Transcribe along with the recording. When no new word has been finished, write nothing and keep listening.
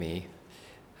me.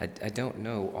 I don't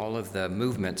know all of the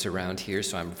movements around here,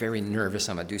 so I'm very nervous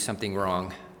I'm going to do something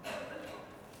wrong.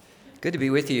 Good to be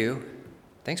with you.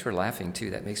 Thanks for laughing,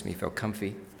 too. That makes me feel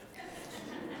comfy.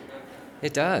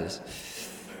 It does.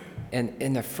 And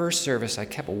in the first service, I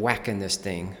kept whacking this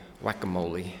thing,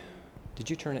 whack-a-mole. Did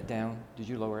you turn it down? Did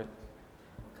you lower it?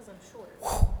 Because I'm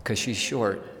short. Because she's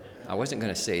short. I wasn't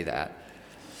going to say that.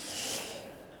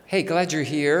 Hey, glad you're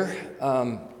here.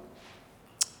 A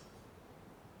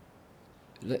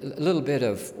little bit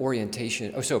of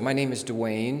orientation. So my name is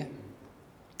Duane.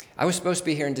 I was supposed to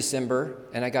be here in December,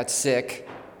 and I got sick.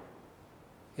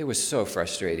 It was so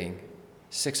frustrating.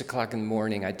 6 o'clock in the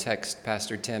morning, I text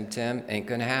Pastor Tim, ain't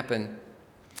gonna happen.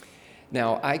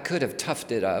 Now, I could have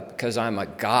toughed it up because I'm a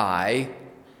guy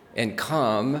and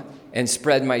come and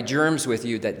spread my germs with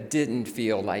you. That didn't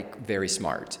feel like very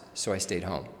smart, so I stayed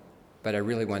home. But I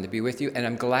really wanted to be with you, and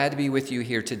I'm glad to be with you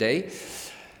here today.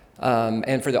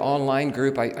 And for the online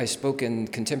group, I spoke in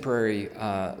Contemporary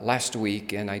last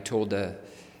week, and I told the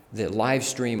live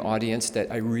stream audience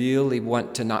that I really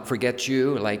want to not forget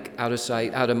you, like out of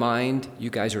sight, out of mind. You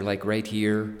guys are like right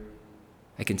here.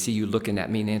 I can see you looking at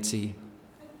me, Nancy.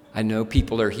 I know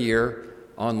people are here,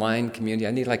 online community.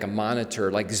 I need like a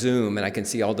monitor, like Zoom, and I can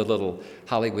see all the little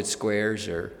Hollywood squares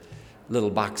or little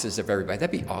boxes of everybody.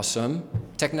 That'd be awesome.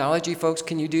 Technology folks,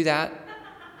 can you do that?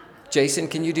 Jason,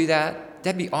 can you do that?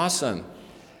 That'd be awesome.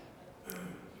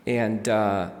 And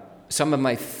some of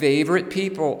my favorite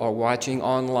people are watching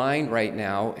online right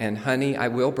now. And honey, I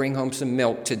will bring home some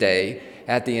milk today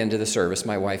at the end of the service.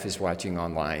 My wife is watching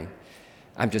online.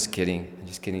 I'm just kidding.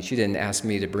 She didn't ask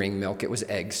me to bring milk. It was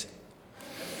eggs.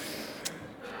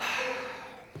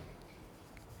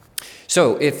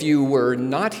 So if you were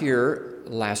not here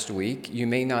last week, you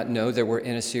may not know that we're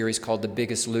in a series called The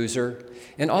Biggest Loser.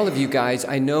 And all of you guys,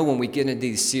 I know when we get into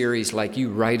these series, like you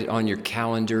write it on your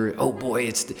calendar, oh boy,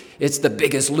 it's the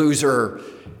biggest loser.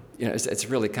 You know, it's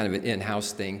really kind of an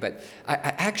in-house thing. But I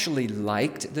actually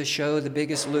liked the show, The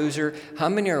Biggest Loser. How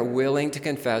many are willing to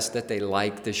confess that they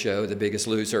like the show, The Biggest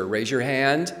Loser? Raise your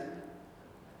hand.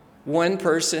 One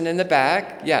person in the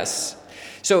back, yes.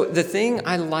 So the thing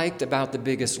I liked about The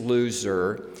Biggest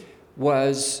Loser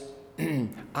was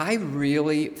I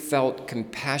really felt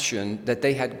compassion that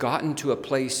they had gotten to a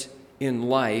place in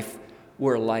life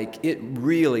where, like, it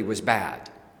really was bad,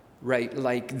 right?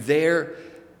 Like,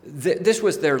 this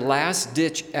was their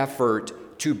last-ditch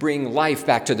effort to bring life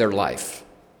back to their life,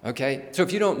 okay? So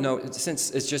if you don't know, since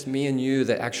it's just me and you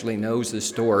that actually knows the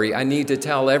story, I need to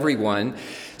tell everyone.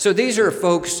 So these are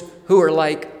folks who are,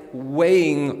 like,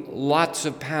 weighing lots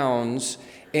of pounds,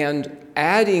 and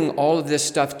adding all of this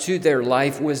stuff to their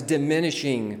life was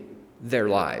diminishing their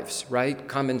lives, right?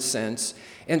 Common sense.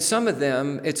 And some of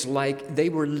them, it's like they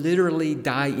were literally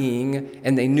dying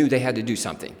and they knew they had to do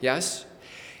something, yes?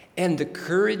 And the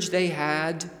courage they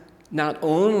had not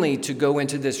only to go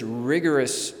into this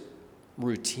rigorous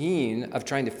routine of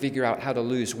trying to figure out how to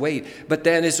lose weight, but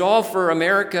then it's all for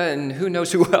America and who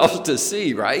knows who else to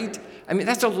see, right? I mean,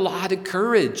 that's a lot of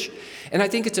courage. And I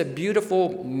think it's a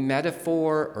beautiful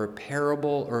metaphor or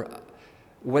parable or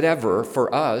whatever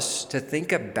for us to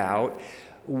think about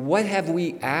what have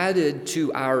we added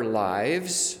to our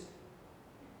lives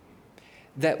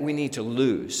that we need to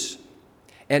lose.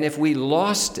 And if we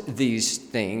lost these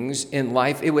things in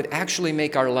life, it would actually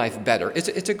make our life better.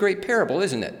 It's a great parable,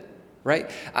 isn't it?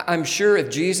 Right? I'm sure if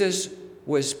Jesus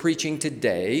was preaching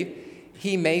today,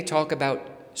 he may talk about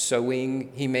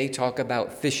sowing, he may talk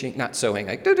about fishing, not sowing,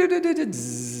 like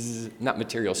not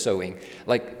material sowing,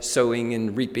 like sowing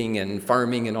and reaping and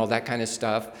farming and all that kind of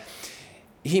stuff.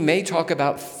 He may talk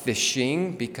about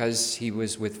fishing because he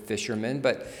was with fishermen,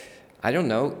 but I don't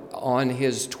know, on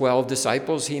his 12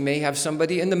 disciples, he may have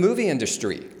somebody in the movie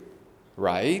industry,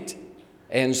 right?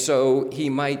 And so he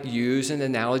might use an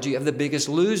analogy of The Biggest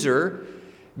Loser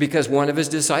because one of his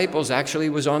disciples actually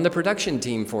was on the production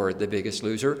team for The Biggest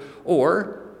Loser,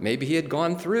 or maybe he had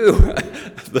gone through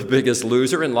The Biggest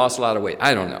Loser and lost a lot of weight.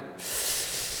 I don't know.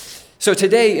 So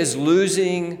today is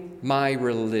losing my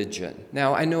religion.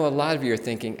 Now, I know a lot of you are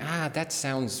thinking, that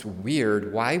sounds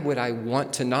weird. Why would I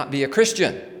want to not be a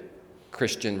Christian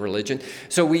religion?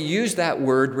 So we use that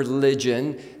word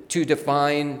religion to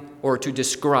define or to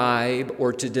describe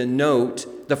or to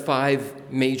denote the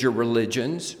 5 major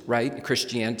religions, right?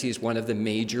 Christianity is one of the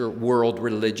major world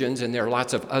religions, and there are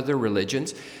lots of other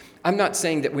religions. I'm not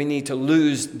saying that we need to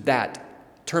lose that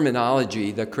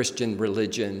terminology, the Christian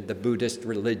religion, the Buddhist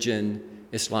religion,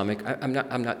 Islamic. I'm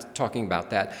not talking about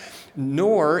that.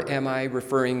 Nor am I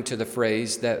referring to the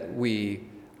phrase that we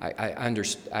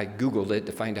I Googled it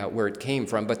to find out where it came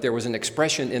from, but there was an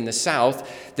expression in the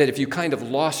South that if you kind of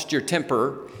lost your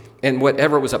temper and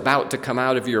whatever was about to come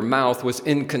out of your mouth was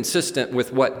inconsistent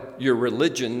with what your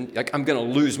religion, like, I'm going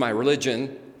to lose my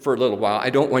religion for a little while.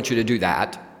 I don't want you to do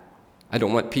that. I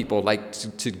don't want people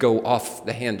to go off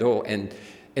the handle and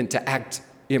to act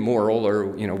immoral or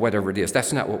whatever it is.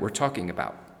 That's not what we're talking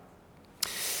about.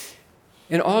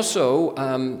 And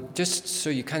also, just so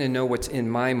you kind of know what's in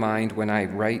my mind when I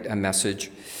write a message,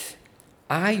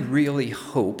 I really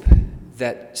hope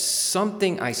that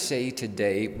something I say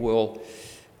today will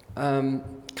kind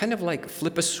of like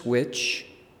flip a switch.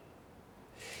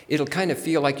 It'll kind of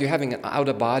feel like you're having an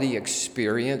out-of-body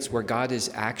experience where God is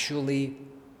actually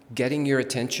getting your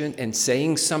attention and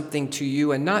saying something to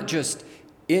you, and not just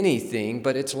anything,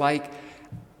 but it's like,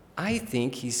 I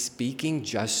think he's speaking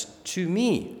just to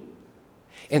me.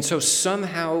 And so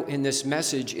somehow in this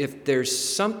message, if there's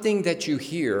something that you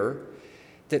hear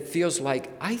that feels like,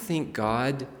 I think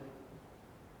God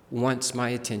wants my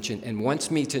attention and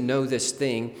wants me to know this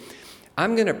thing,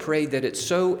 I'm going to pray that it's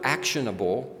so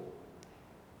actionable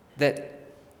that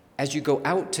as you go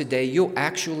out today, you'll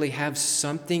actually have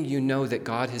something that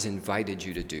God has invited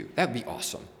you to do. That'd be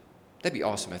awesome. That'd be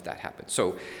awesome if that happened.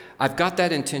 So I've got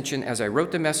that intention as I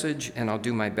wrote the message, and I'll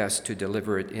do my best to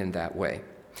deliver it in that way.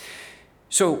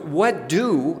 So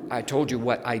I told you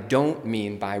what I don't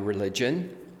mean by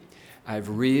religion. I've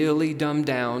really dumbed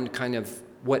down kind of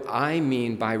what I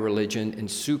mean by religion in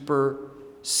super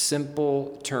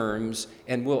simple terms,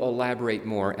 and we'll elaborate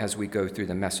more as we go through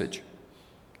the message.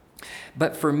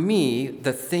 But for me,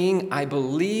 the thing I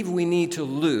believe we need to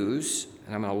lose,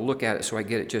 and I'm going to look at it so I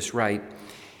get it just right,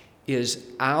 is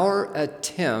our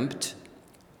attempt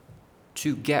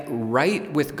to get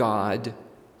right with God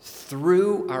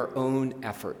through our own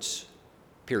efforts,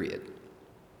 period.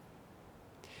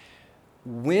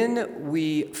 When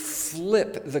we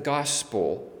flip the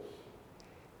gospel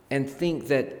and think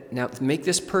that, now make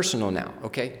this personal now,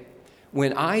 okay?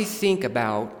 When I think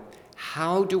about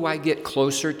how do I get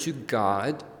closer to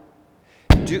God,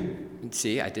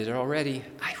 see, I did it already.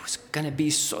 I was going to be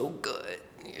so good.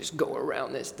 You just go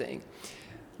around this thing.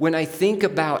 When I think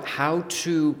about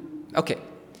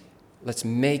let's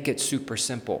make it super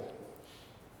simple.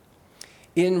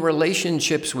 In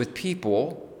relationships with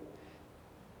people,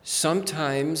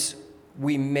 sometimes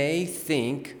we may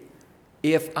think,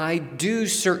 if I do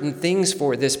certain things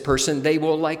for this person, they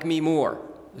will like me more.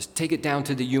 Let's take it down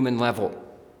to the human level,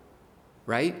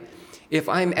 right? If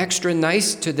I'm extra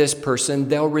nice to this person,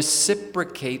 they'll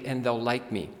reciprocate and they'll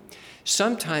like me.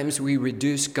 Sometimes we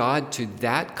reduce God to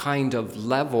that kind of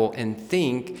level and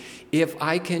think, if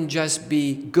I can just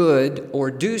be good or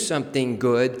do something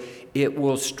good, it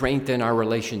will strengthen our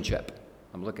relationship.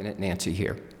 I'm looking at Nancy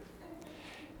here.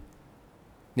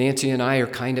 Nancy and I are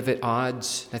kind of at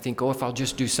odds. I think, if I'll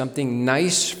just do something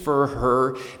nice for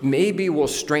her, maybe we'll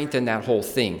strengthen that whole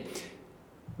thing.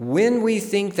 When we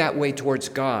think that way towards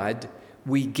God,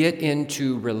 we get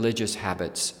into religious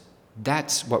habits.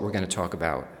 That's what we're going to talk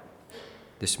about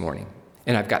this morning.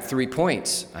 And I've got 3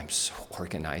 points. I'm so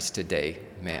organized today,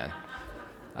 man.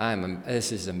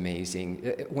 This is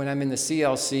amazing. When I'm in the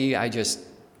CLC, I just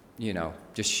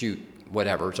shoot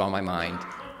whatever's on my mind.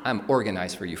 I'm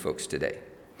organized for you folks today.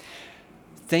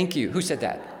 Thank you. Who said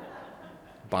that?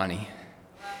 Bonnie.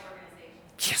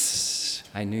 Yes,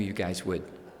 I knew you guys would.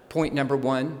 Point number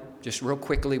 1, just real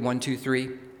quickly, 1, 2, 3.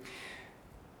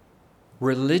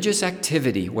 Religious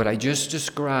activity, what I just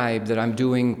described that I'm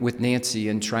doing with Nancy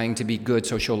and trying to be good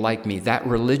so she'll like me, that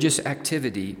religious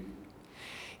activity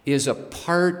is a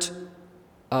part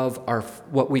of our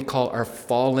what we call our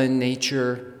fallen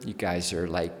nature. You guys are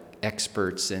like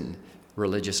experts in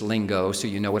religious lingo, so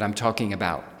you know what I'm talking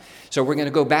about. So we're going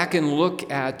to go back and look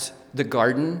at the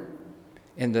garden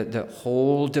and the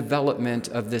whole development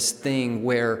of this thing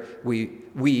where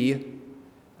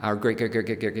our great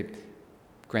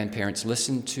grandparents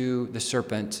listened to the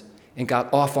serpent and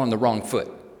got off on the wrong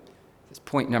foot. That's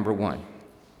point number 1.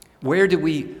 Where do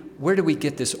we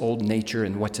get this old nature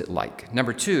and what's it like?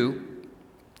 Number 2,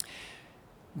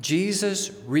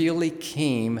 Jesus really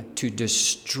came to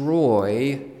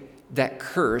destroy that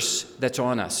curse that's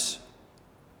on us.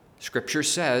 Scripture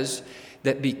says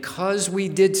that because we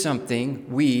did something,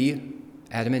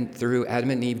 through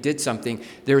Adam and Eve did something,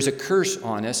 there's a curse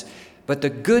on us. But the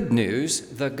good news,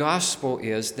 the gospel,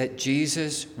 is that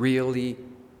Jesus really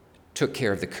took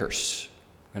care of the curse.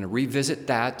 I'm going to revisit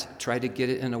that, try to get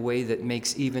it in a way that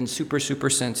makes even super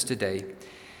sense today.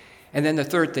 And then the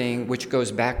third thing, which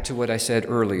goes back to what I said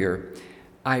earlier,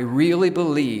 I really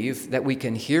believe that we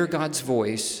can hear God's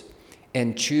voice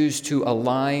and choose to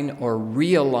align or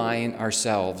realign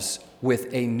ourselves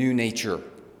with a new nature.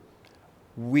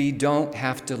 We don't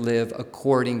have to live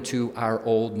according to our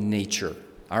old nature.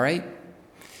 All right?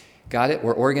 Got it?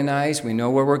 We're organized. We know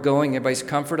where we're going. Everybody's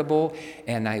comfortable.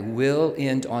 And I will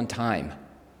end on time.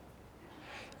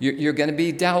 You're going to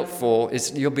be doubtful.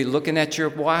 You'll be looking at your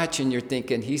watch and you're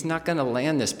thinking, he's not going to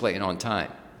land this plane on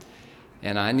time.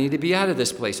 And I need to be out of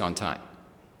this place on time.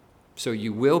 So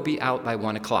you will be out by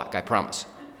 1 o'clock, I promise.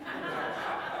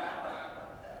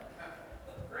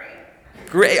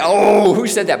 Great. Oh, who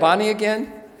said that? Bonnie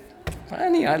again?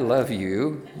 Bonnie, I love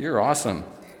you. You're awesome.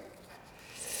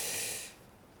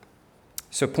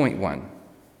 So point 1.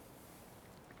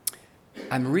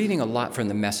 I'm reading a lot from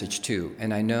the Message too,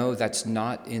 and I know that's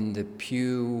not in the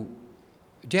pew.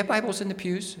 Do you have Bibles in the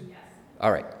pews? Yes.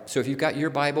 All right. So if you've got your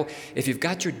Bible, if you've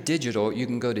got your digital, you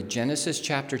can go to Genesis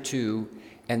chapter 2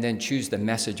 and then choose the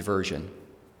Message version.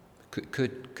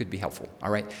 Could be helpful,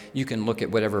 all right? You can look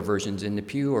at whatever version's in the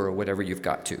pew or whatever you've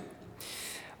got to.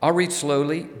 I'll read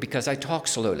slowly because I talk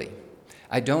slowly.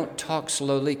 I don't talk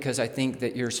slowly because I think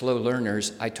that you're slow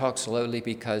learners. I talk slowly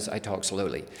because I talk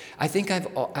slowly.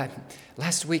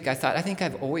 Last week I think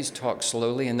I've always talked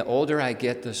slowly, and the older I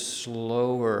get, the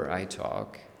slower I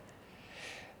talk.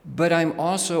 But I'm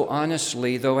also,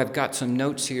 honestly, though I've got some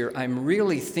notes here, I'm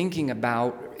really thinking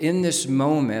about, in this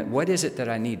moment, what is it that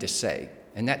I need to say?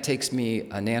 And that takes me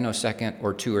a nanosecond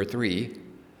or 2 or 3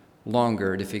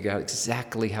 longer to figure out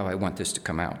exactly how I want this to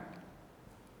come out.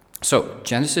 So,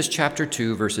 Genesis chapter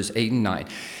 2, verses 8 and 9.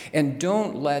 And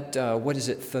don't let,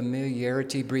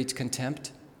 familiarity breeds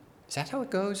contempt? Is that how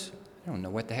it goes? I don't know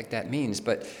what the heck that means,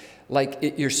 but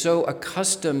you're so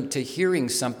accustomed to hearing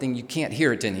something, you can't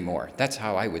hear it anymore. That's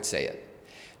how I would say it.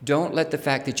 Don't let the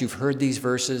fact that you've heard these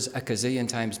verses a gazillion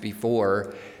times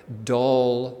before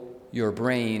dull your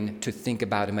brain to think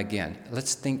about them again.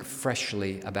 Let's think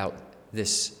freshly about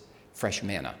this fresh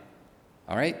manna.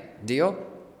 All right? Deal?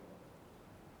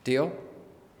 Deal?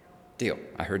 Deal.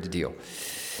 I heard the deal.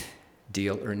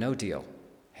 Deal or no deal?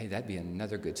 Hey, that'd be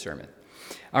another good sermon.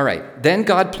 All right. Then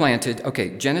God planted,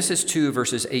 Genesis 2,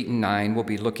 verses 8 and 9. We'll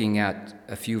be looking at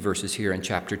a few verses here in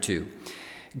chapter 2.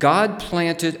 God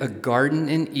planted a garden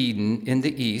in Eden in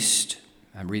the east.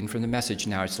 I'm reading from the Message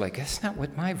now. It's like, that's not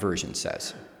what my version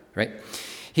says, right?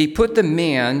 He put the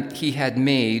man he had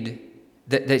made,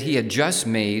 that he had just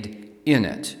made, in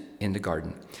it, in the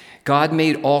garden. God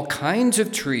made all kinds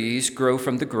of trees grow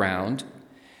from the ground,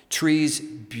 trees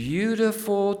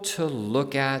beautiful to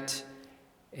look at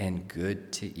and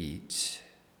good to eat.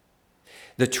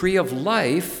 The tree of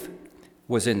life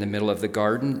was in the middle of the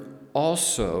garden,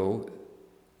 also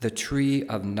the tree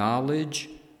of knowledge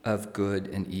of good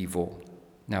and evil.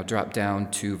 Now drop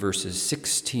down to verses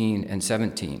 16 and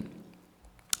 17.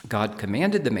 God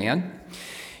commanded the man,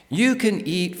 "You can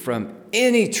eat from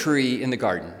any tree in the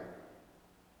garden."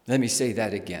 Let me say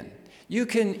that again. You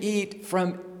can eat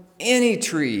from any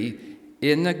tree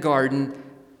in the garden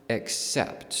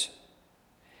except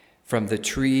from the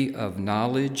tree of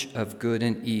knowledge of good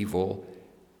and evil.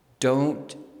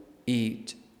 Don't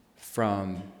eat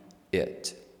from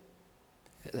it.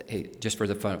 Hey, just for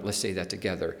the fun, let's say that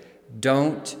together.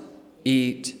 Don't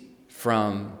eat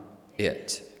from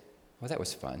it. Well, that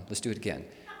was fun. Let's do it again.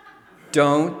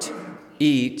 Don't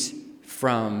eat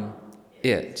from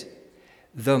it.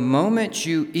 The moment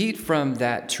you eat from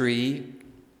that tree,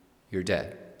 you're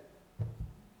dead.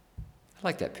 I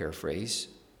like that paraphrase.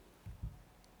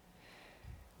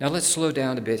 Now let's slow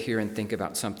down a bit here and think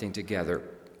about something together.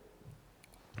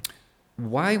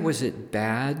 Why was it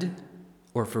bad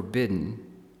or forbidden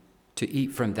to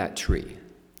eat from that tree?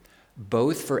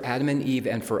 Both for Adam and Eve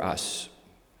and for us.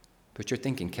 Put your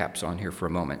thinking caps on here for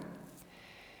a moment.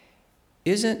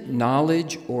 Isn't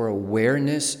knowledge or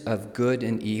awareness of good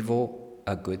and evil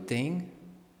a good thing?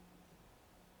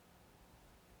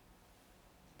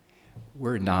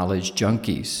 We're knowledge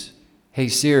junkies. Hey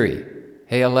Siri,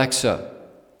 hey Alexa,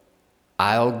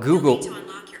 I'll Google. You'll need to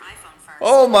unlock your iPhone first.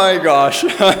 Oh my gosh.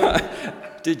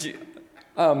 Did you?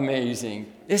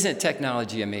 Amazing. Isn't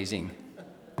technology amazing?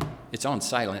 It's on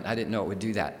silent. I didn't know it would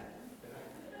do that.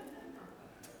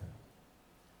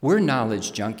 We're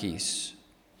knowledge junkies.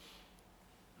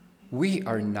 We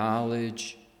are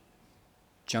knowledge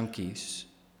junkies.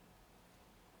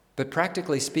 But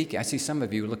practically speaking, I see some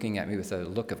of you looking at me with a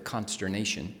look of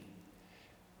consternation.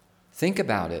 Think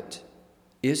about it.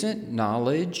 Isn't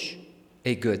knowledge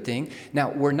a good thing?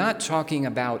 Now, we're not talking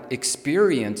about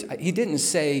experience. He didn't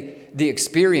say the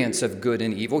experience of good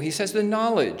and evil. He says the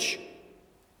knowledge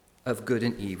of good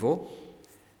and evil.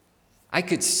 I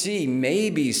could see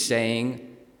maybe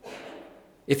saying,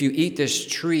 if you eat this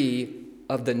tree,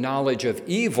 of the knowledge of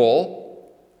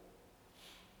evil,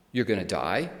 you're going to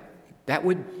die. That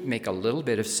would make a little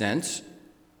bit of sense,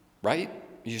 right?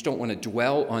 You just don't want to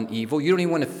dwell on evil. You don't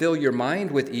even want to fill your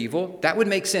mind with evil. That would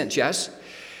make sense, yes?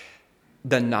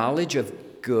 The knowledge of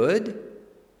good?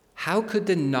 How could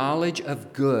the knowledge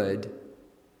of good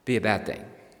be a bad thing?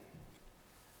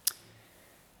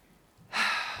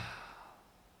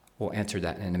 We'll answer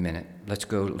that in a minute. Let's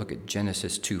go look at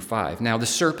Genesis 2:5. Now, the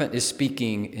serpent is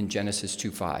speaking in Genesis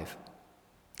 2:5.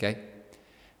 Okay?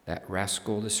 That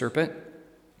rascal, the serpent.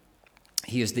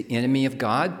 He is the enemy of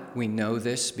God. We know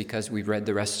this because we've read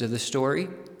the rest of the story.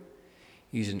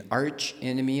 He's an arch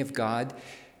enemy of God.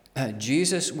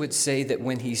 Jesus would say that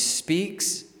when he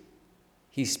speaks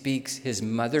his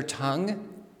mother tongue,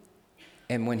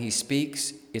 and when he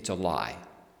speaks, it's a lie.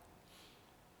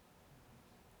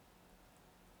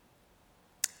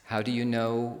 How do you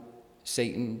know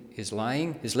Satan is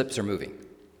lying? His lips are moving.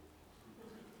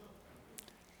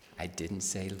 I didn't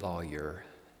say lawyer.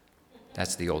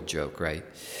 That's the old joke, right?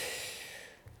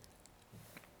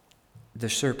 The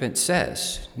serpent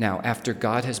says, now after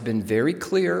God has been very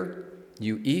clear,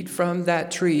 you eat from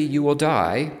that tree, you will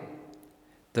die.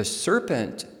 The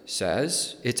serpent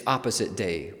says, it's opposite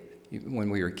day. When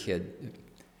we had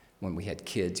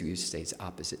kids, we used to say it's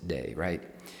opposite day, right?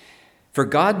 For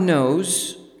God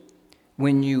knows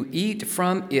when you eat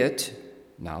from it,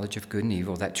 knowledge of good and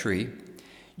evil, that tree,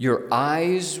 your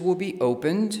eyes will be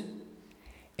opened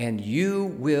and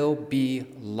you will be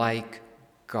like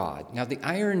God. Now, the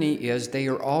irony is they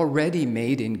are already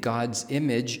made in God's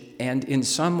image, and in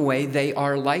some way they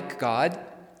are like God.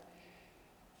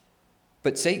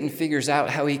 But Satan figures out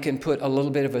how he can put a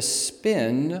little bit of a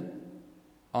spin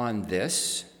on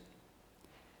this.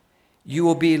 You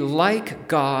will be like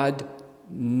God,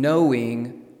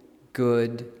 knowing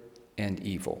good and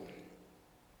evil.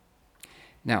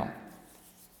 Now,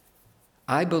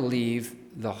 I believe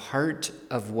the heart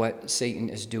of what Satan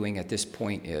is doing at this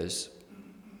point is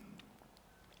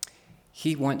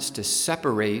he wants to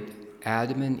separate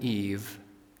Adam and Eve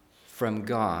from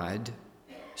God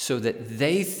so that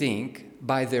they think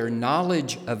by their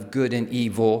knowledge of good and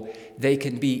evil, they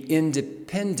can be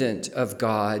independent of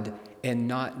God and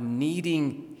not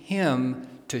needing him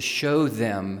to show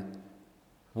them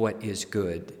what is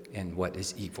good and what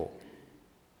is evil.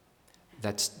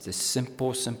 That's the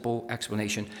simple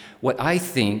explanation. What I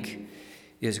think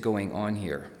is going on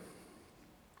here.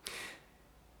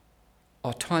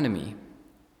 Autonomy.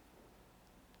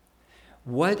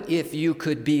 What if you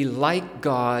could be like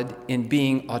God in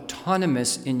being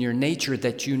autonomous in your nature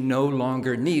that you no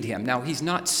longer need him? Now, he's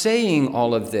not saying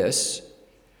all of this,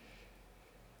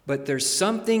 but there's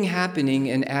something happening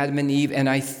in Adam and Eve, and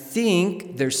I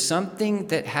think there's something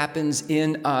that happens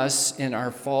in us, in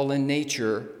our fallen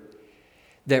nature,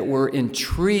 that we're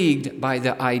intrigued by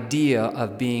the idea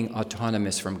of being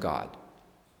autonomous from God.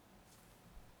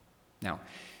 Now,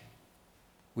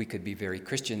 we could be very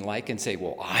Christian-like and say,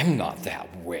 well, I'm not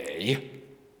that way.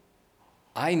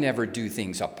 I never do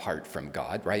things apart from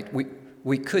God, right?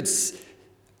 We could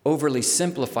overly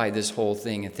simplify this whole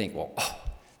thing and think, well,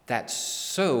 that's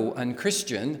so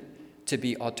unchristian to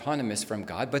be autonomous from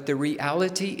God. But the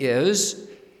reality is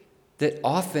that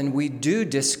often we do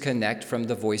disconnect from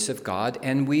the voice of God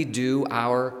and we do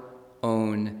our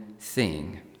own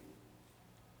thing.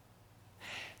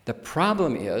 The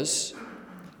problem is,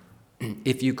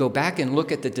 if you go back and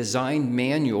look at the design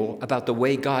manual about the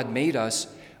way God made us,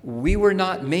 we were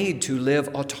not made to live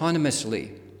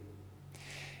autonomously.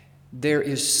 There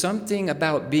is something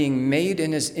about being made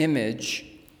in his image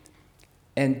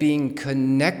and being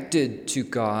connected to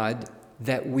God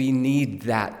that we need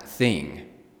that thing.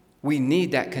 We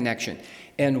need that connection.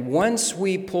 And once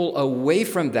we pull away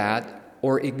from that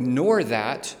or ignore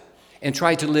that and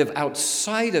try to live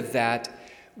outside of that,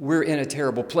 we're in a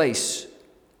terrible place.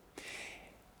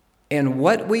 And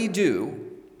what we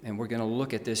do, and we're going to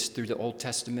look at this through the Old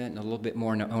Testament and a little bit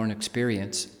more in our own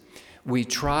experience, we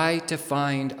try to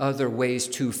find other ways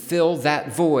to fill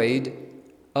that void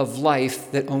of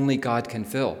life that only God can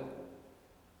fill.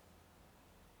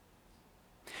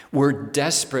 We're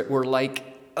desperate. We're like,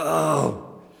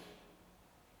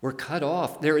 we're cut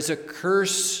off. There is a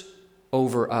curse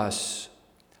over us.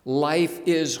 Life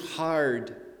is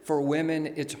hard. For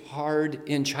women, it's hard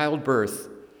in childbirth,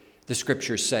 the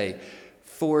scriptures say.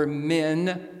 For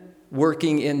men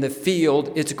working in the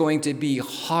field, it's going to be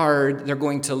hard. They're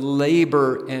going to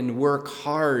labor and work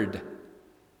hard,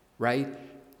 right?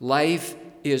 Life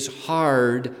is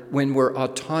hard when we're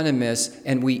autonomous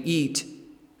and we eat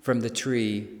from the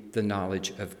tree the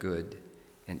knowledge of good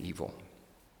and evil.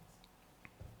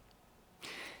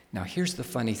 Now, here's the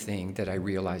funny thing that I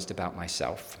realized about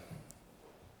myself.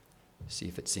 See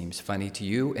if it seems funny to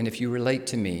you, and if you relate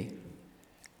to me.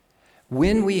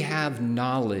 When we have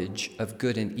knowledge of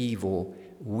good and evil,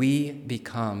 we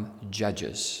become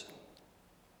judges.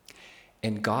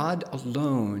 And God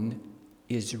alone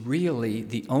is really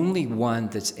the only one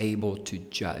that's able to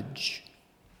judge.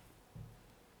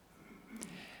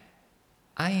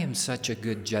 I am such a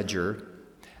good judger.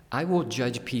 I will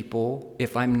judge people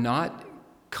if I'm not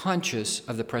conscious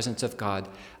of the presence of God.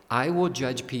 I will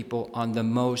judge people on the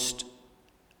most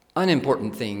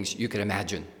unimportant things you could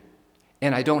imagine.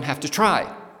 And I don't have to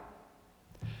try.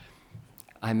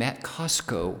 I'm at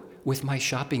Costco with my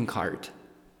shopping cart.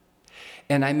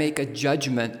 And I make a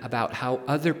judgment about how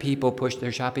other people push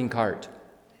their shopping cart.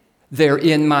 They're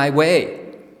in my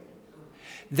way.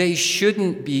 They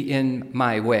shouldn't be in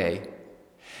my way.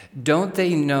 Don't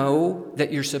they know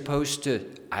that you're supposed to,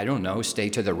 stay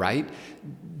to the right?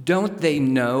 Don't they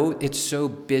know it's so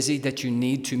busy that you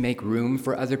need to make room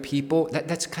for other people?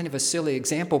 That's kind of a silly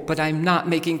example, but I'm not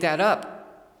making that up.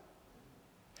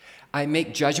 I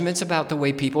make judgments about the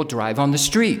way people drive on the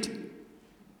street.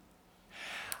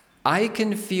 I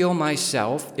can feel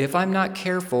myself, if I'm not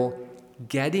careful,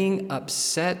 getting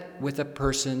upset with a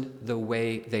person the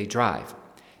way they drive.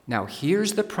 Now,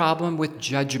 here's the problem with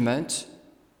judgment.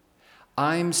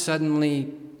 I'm going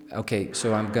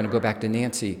to go back to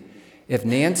Nancy.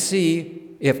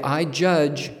 If I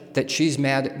judge that she's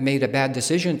made a bad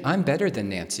decision, I'm better than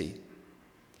Nancy.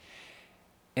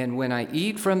 And when I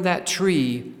eat from that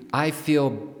tree, I feel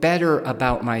better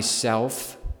about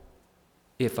myself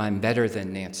if I'm better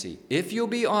than Nancy. If you'll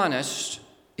be honest,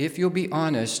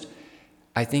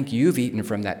 I think you've eaten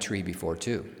from that tree before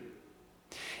too.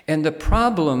 And the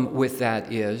problem with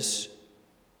that is,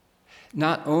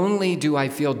 not only do I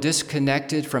feel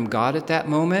disconnected from God at that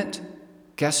moment,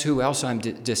 guess who else I'm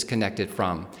disconnected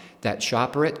from? That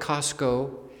shopper at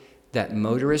Costco, that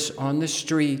motorist on the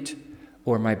street,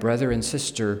 or my brother and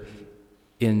sister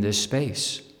in this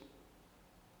space.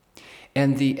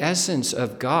 And the essence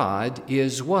of God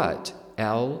is what?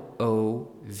 Love.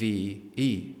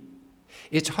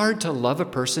 It's hard to love a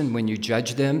person when you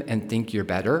judge them and think you're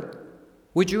better.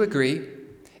 Would you agree?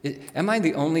 Am I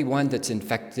the only one that's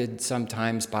infected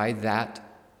sometimes by that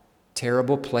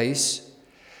terrible place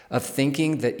of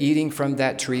thinking that eating from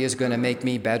that tree is going to make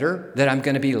me better, that I'm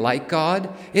going to be like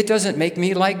God? It doesn't make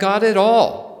me like God at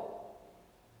all.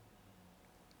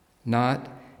 Not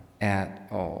at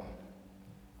all.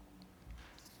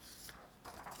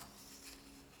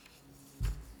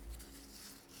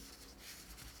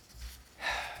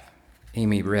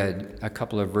 Amy read a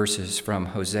couple of verses from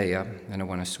Hosea, and I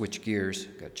want to switch gears.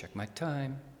 Got to check my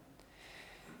time.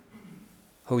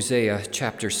 Hosea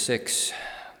chapter 6,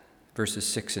 verses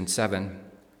 6 and 7.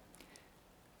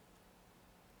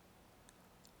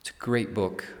 It's a great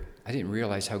book. I didn't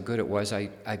realize how good it was. I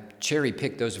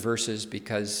cherry-picked those verses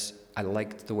because I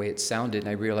liked the way it sounded, and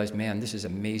I realized, man, this is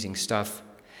amazing stuff.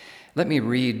 Let me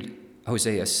read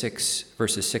Hosea 6,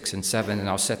 verses 6 and 7, and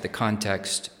I'll set the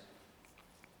context.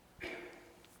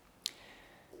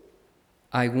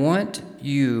 I want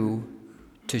you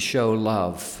to show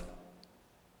love,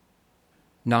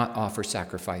 not offer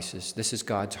sacrifices. This is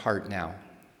God's heart now.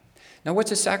 Now,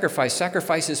 what's a sacrifice?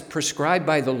 Sacrifice is prescribed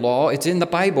by the law. It's in the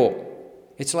Bible.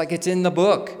 It's like it's in the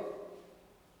book.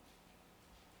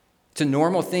 It's a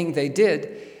normal thing they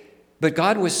did. But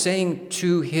God was saying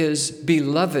to his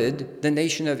beloved, the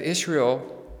nation of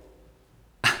Israel,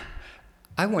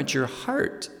 I want your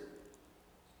heart.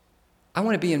 I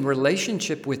want to be in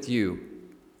relationship with you.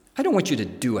 I don't want you to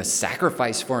do a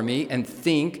sacrifice for me and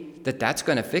think that that's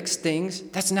going to fix things.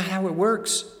 That's not how it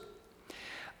works.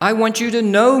 I want you to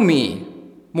know me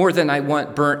more than I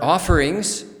want burnt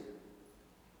offerings.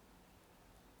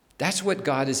 That's what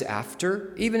God is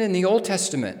after, even in the Old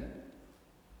Testament.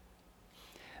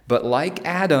 But like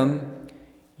Adam,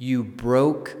 you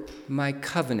broke my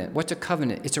covenant. What's a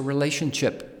covenant? It's a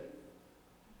relationship.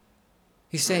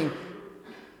 He's saying,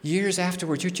 years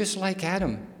afterwards, you're just like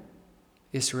Adam,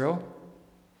 Israel,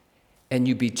 and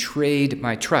you betrayed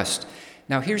my trust.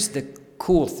 Now, here's the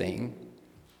cool thing.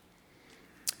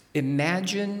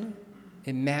 Imagine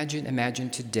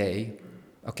today.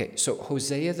 Okay, so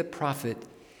Hosea the prophet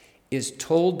is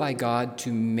told by God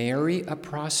to marry a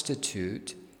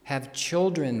prostitute, have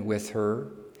children with her,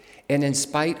 and in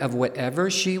spite of whatever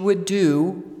she would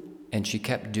do, and she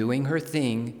kept doing her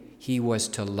thing, he was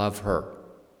to love her.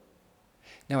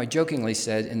 Now, I jokingly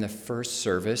said in the first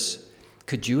service,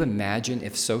 could you imagine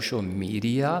if social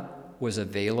media was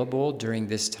available during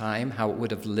this time, how it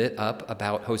would have lit up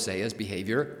about Hosea's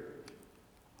behavior?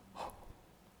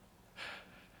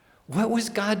 What was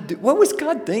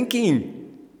God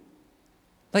thinking?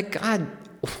 Like, God,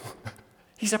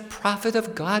 he's a prophet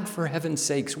of God, for heaven's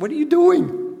sakes. What are you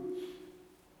doing?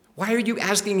 Why are you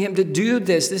asking him to do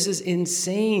this? This is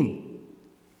insane.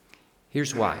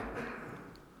 Here's why.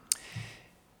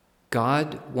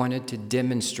 God wanted to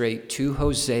demonstrate to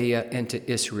Hosea and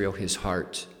to Israel his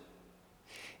heart.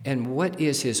 And what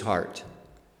is his heart?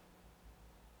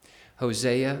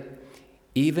 Hosea,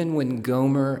 even when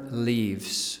Gomer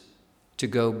leaves to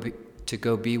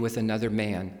go be with another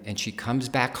man, and she comes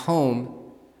back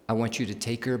home, I want you to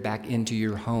take her back into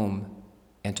your home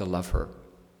and to love her.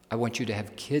 I want you to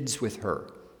have kids with her.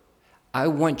 I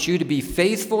want you to be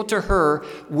faithful to her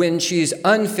when she's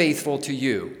unfaithful to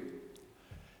you.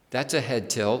 That's a head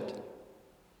tilt.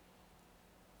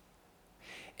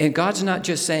 And God's not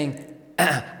just saying,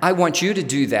 I want you to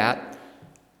do that.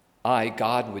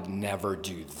 God would never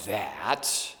do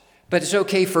that. But it's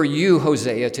okay for you,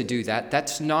 Hosea, to do that.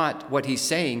 That's not what he's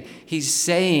saying. He's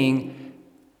saying,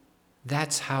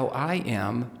 that's how I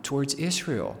am towards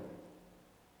Israel.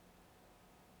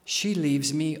 She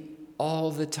leaves me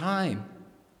all the time,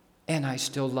 and I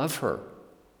still love her.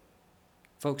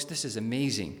 Folks, this is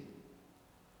amazing.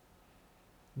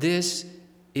 This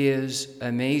is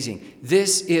amazing.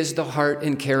 This is the heart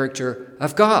and character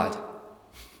of God.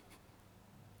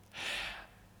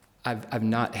 I've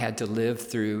not had to live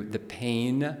through the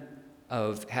pain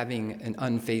of having an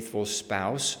unfaithful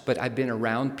spouse, but I've been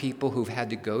around people who've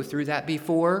had to go through that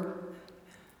before.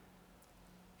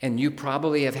 And you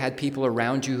probably have had people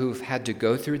around you who've had to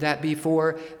go through that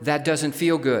before. That doesn't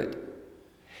feel good.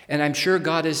 And I'm sure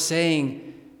God is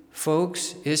saying,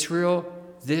 folks, Israel,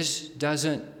 this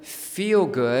doesn't feel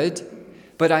good,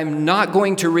 but I'm not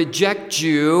going to reject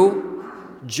you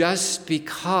just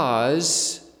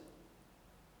because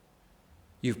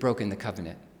you've broken the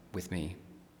covenant with me.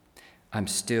 I'm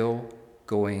still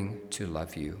going to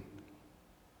love you.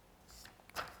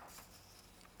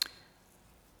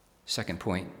 Second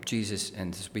point, Jesus,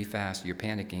 and this will be fast, you're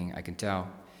panicking, I can tell.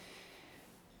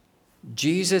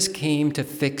 Jesus came to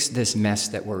fix this mess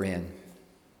that we're in.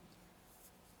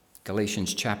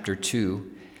 Galatians chapter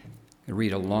 2, I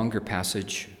read a longer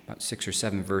passage, about 6 or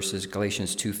 7 verses,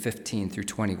 Galatians 2:15 through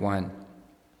 21.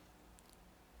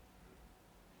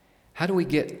 How do we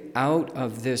get out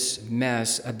of this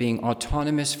mess of being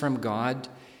autonomous from God?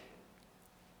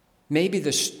 Maybe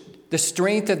the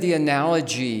strength of the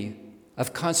analogy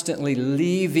of constantly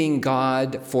leaving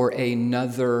God for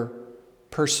another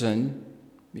person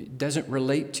doesn't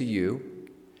relate to you.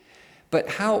 But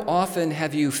how often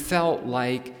have you felt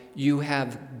like you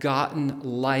have gotten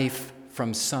life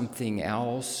from something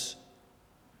else?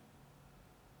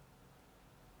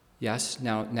 Yes,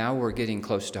 now we're getting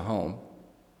close to home.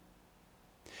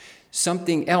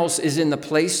 Something else is in the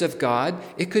place of God.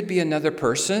 It could be another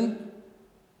person.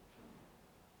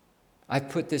 I've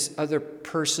put this other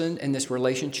person and this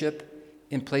relationship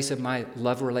in place of my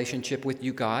love relationship with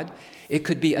you, God. It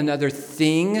could be another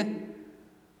thing.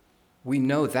 We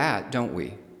know that, don't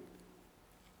we?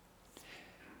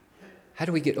 How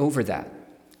do we get over that?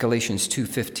 Galatians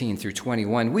 2:15 through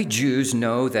 21. We Jews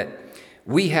know that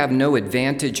we have no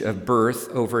advantage of birth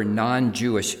over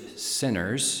non-Jewish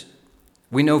sinners.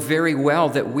 We know very well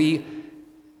that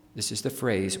this is the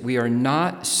phrase, we are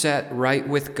not set right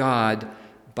with God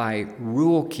by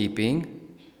rule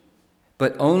keeping,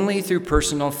 but only through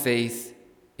personal faith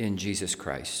in Jesus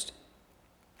Christ.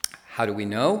 How do we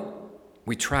know?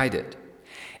 We tried it.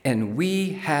 And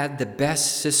we had the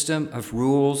best system of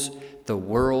rules the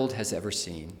world has ever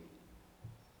seen.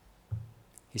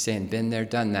 He's saying, been there,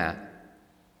 done that.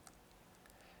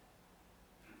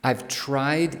 I've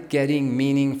tried getting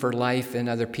meaning for life in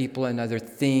other people and other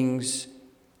things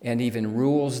and even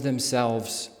rules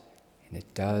themselves, and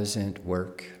it doesn't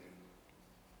work.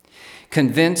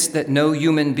 Convinced that no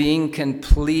human being can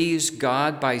please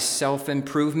God by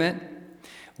self-improvement,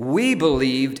 we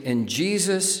believed in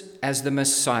Jesus as the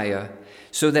Messiah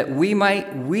so that we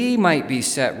might be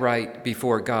set right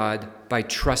before God by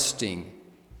trusting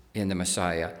in the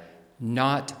Messiah,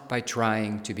 not by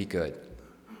trying to be good.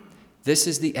 This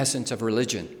is the essence of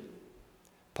religion.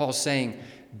 Paul's saying,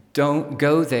 don't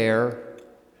go there.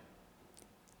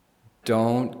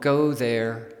 Don't go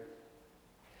there.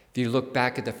 If you look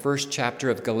back at the first chapter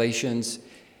of Galatians,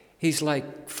 he's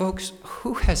like, folks,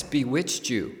 who has bewitched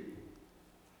you?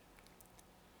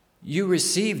 You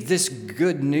received this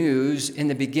good news in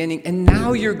the beginning, and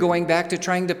now you're going back to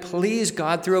trying to please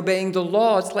God through obeying the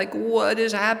law. It's like, what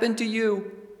has happened to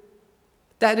you?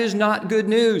 That is not good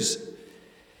news.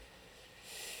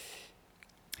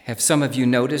 Have some of you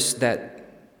noticed that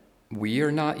We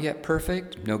are not yet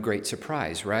perfect. No great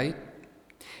surprise, right?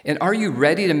 And are you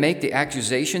ready to make the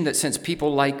accusation that since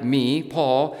people like me,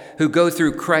 Paul, who go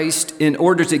through Christ in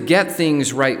order to get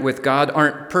things right with God,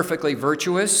 aren't perfectly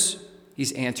virtuous?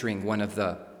 He's answering one of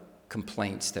the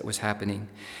complaints that was happening.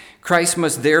 Christ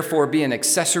must therefore be an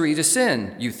accessory to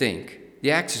sin, you think.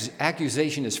 The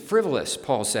accusation is frivolous,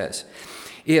 Paul says.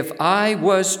 If I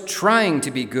was trying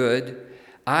to be good,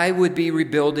 I would be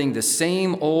rebuilding the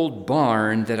same old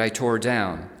barn that I tore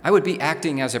down. I would be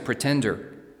acting as a pretender.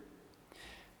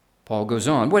 Paul goes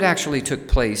on. What actually took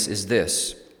place is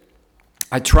this.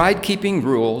 I tried keeping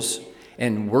rules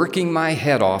and working my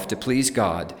head off to please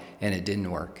God, and it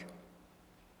didn't work.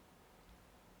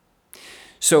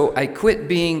 So I quit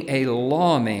being a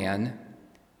lawman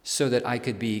so that I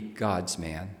could be God's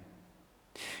man.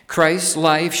 Christ's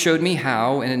life showed me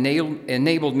how and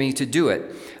enabled me to do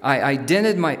it. I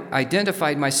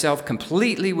identified myself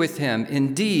completely with him.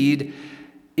 Indeed,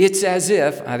 it's as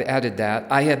if, I've added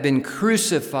that, I have been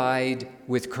crucified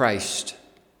with Christ.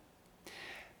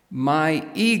 My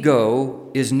ego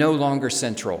is no longer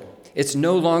central. It's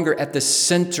no longer at the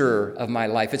center of my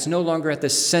life. It's no longer at the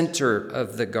center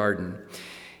of the garden.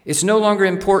 It's no longer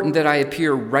important that I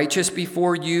appear righteous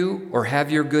before you or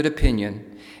have your good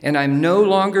opinion. And I'm no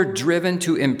longer driven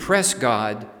to impress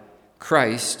God.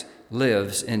 Christ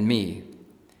lives in me.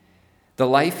 The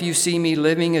life you see me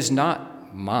living is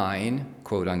not mine,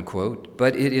 quote unquote,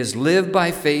 but it is lived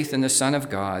by faith in the Son of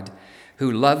God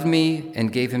who loved me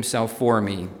and gave himself for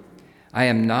me. I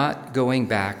am not going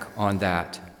back on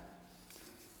that.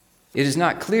 Is it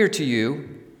not clear to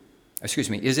you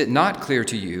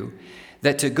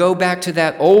that to go back to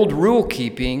that old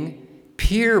rule-keeping,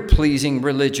 peer-pleasing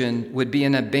religion would be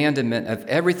an abandonment of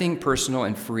everything personal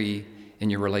and free in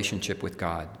your relationship with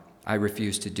God? I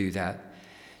refuse to do that.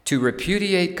 To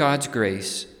repudiate God's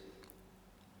grace,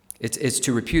 it's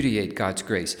to repudiate God's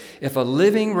grace. If a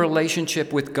living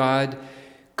relationship with God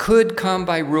could come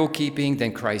by rule-keeping,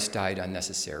 then Christ died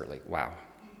unnecessarily. Wow.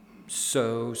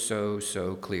 So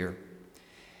clear.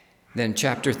 Then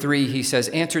chapter 3, he says,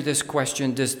 answer this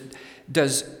question. Does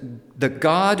the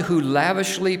God who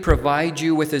lavishly provides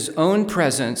you with his own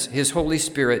presence, his Holy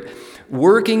Spirit,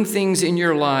 working things in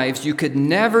your lives you could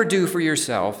never do for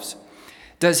yourselves,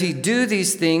 does he do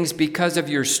these things because of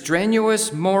your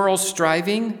strenuous moral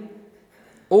striving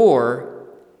or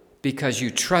because you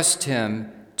trust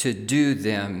him to do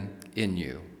them in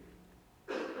you?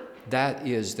 That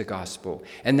is the gospel.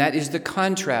 And that is the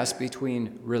contrast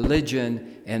between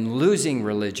religion and losing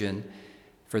religion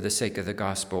for the sake of the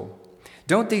gospel.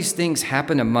 Don't these things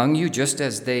happen among you just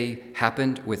as they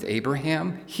happened with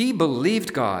Abraham? He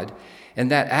believed God,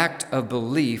 and that act of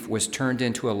belief was turned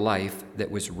into a life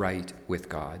that was right with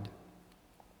God.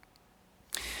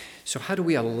 So how do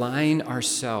we align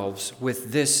ourselves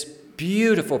with this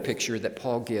beautiful picture that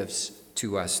Paul gives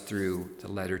to us through the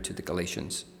letter to the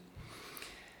Galatians?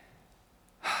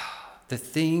 The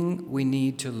thing we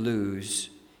need to lose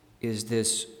is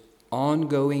this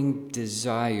ongoing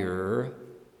desire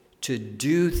to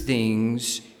do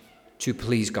things to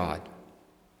please God,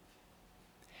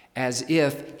 as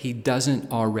if he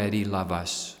doesn't already love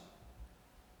us.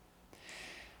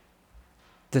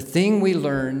 The thing we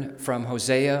learn from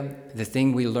Hosea, the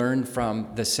thing we learn from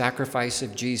the sacrifice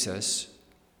of Jesus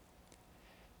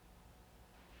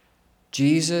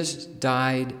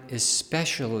died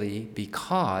especially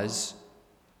because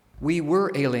we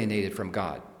were alienated from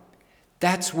God.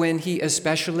 That's when he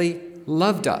especially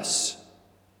loved us.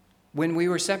 When we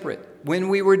were separate, when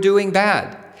we were doing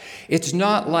bad. It's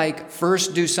not like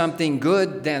first do something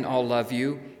good, then I'll love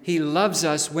you. He loves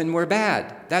us when we're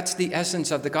bad. That's the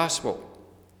essence of the gospel.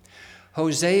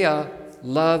 Hosea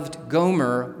loved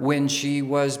Gomer when she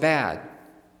was bad.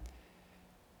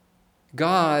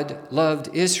 God loved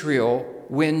Israel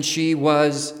when she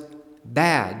was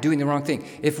bad, doing the wrong thing.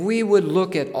 If we would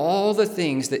look at all the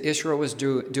things that Israel was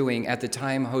doing at the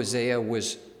time Hosea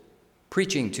was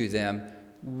preaching to them,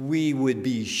 we would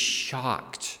be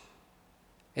shocked.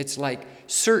 It's like,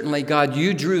 certainly, God,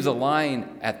 you drew the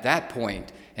line at that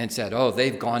point and said, oh,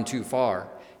 they've gone too far.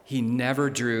 He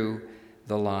never drew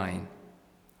the line.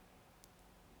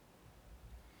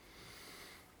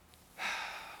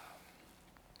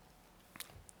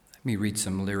 Let me read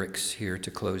some lyrics here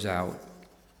to close out.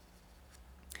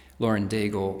 Lauren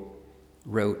Daigle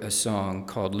wrote a song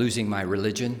called Losing My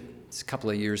Religion. It's a couple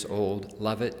of years old.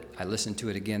 Love it. I listened to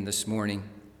it again this morning.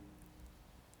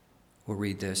 We'll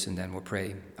read this and then we'll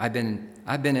pray. I've been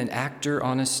an actor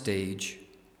on a stage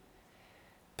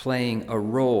playing a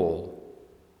role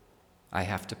I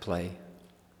have to play.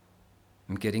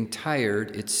 I'm getting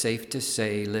tired, it's safe to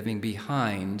say, living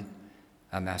behind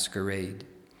a masquerade.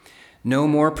 No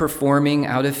more performing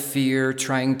out of fear,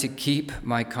 trying to keep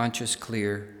my conscience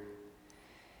clear.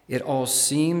 It all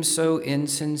seems so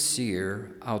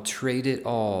insincere, I'll trade it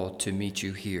all to meet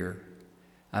you here.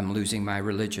 I'm losing my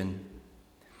religion.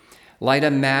 Light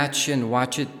a match and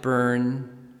watch it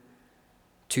burn.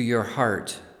 To your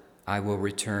heart I will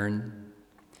return.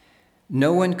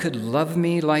 No one could love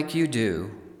me like you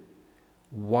do.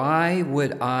 Why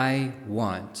would I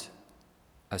want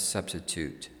a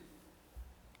substitute?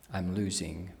 I'm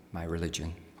losing my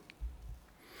religion.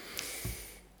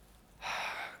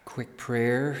 Quick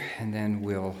prayer, and then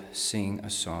we'll sing a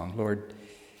song. Lord,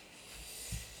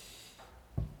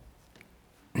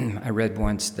 I read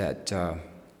once that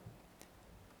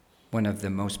one of the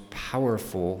most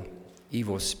powerful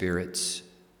evil spirits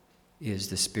is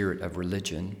the spirit of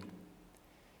religion.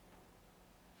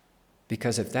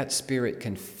 Because if that spirit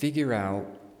can figure out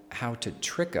how to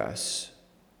trick us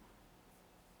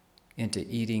into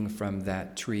eating from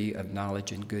that tree of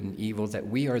knowledge and good and evil, that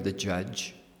we are the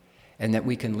judge and that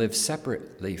we can live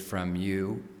separately from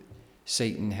you,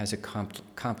 Satan has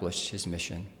accomplished his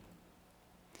mission.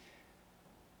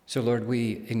 So, Lord,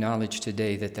 we acknowledge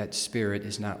today that that spirit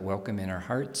is not welcome in our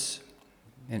hearts,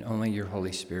 and only your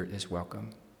Holy Spirit is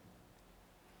welcome.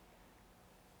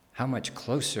 How much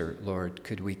closer, Lord,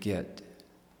 could we get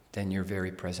than your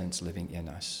very presence living in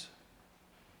us?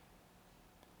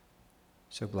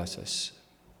 So bless us.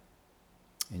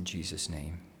 In Jesus'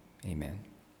 name, amen.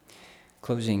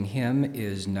 Closing hymn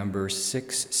is number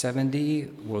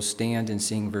 670. We'll stand and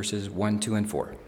sing verses 1, 2, and 4.